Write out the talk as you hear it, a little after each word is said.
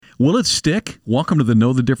Will it stick? Welcome to the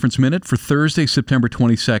Know the Difference Minute for Thursday, September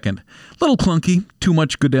 22nd. Little clunky, too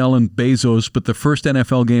much Goodell and Bezos, but the first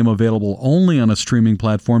NFL game available only on a streaming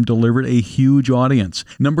platform delivered a huge audience.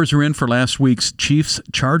 Numbers are in for last week's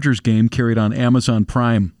Chiefs-Chargers game carried on Amazon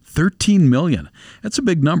Prime. 13 million. That's a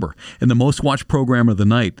big number. And the most watched program of the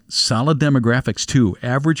night. Solid demographics, too.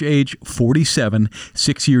 Average age 47,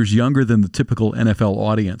 6 years younger than the typical NFL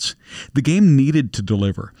audience. The game needed to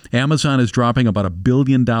deliver. Amazon is dropping about $1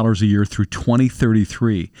 billion a year through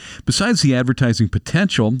 2033. Besides the advertising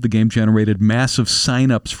potential, the game generated massive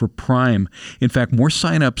sign-ups for Prime. In fact, more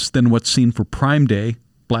sign-ups than what's seen for Prime Day,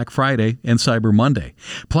 Black Friday, and Cyber Monday.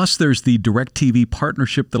 Plus, there's the DirecTV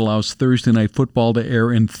partnership that allows Thursday Night Football to air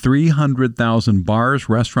in 300,000 bars,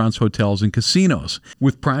 restaurants, hotels, and casinos.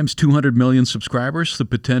 With Prime's 200 million subscribers, the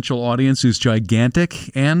potential audience is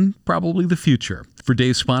gigantic and probably the future. For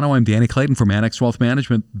Dave Spano, I'm Danny Clayton from Annex Wealth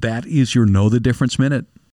Management. That is your Know the Difference Minute.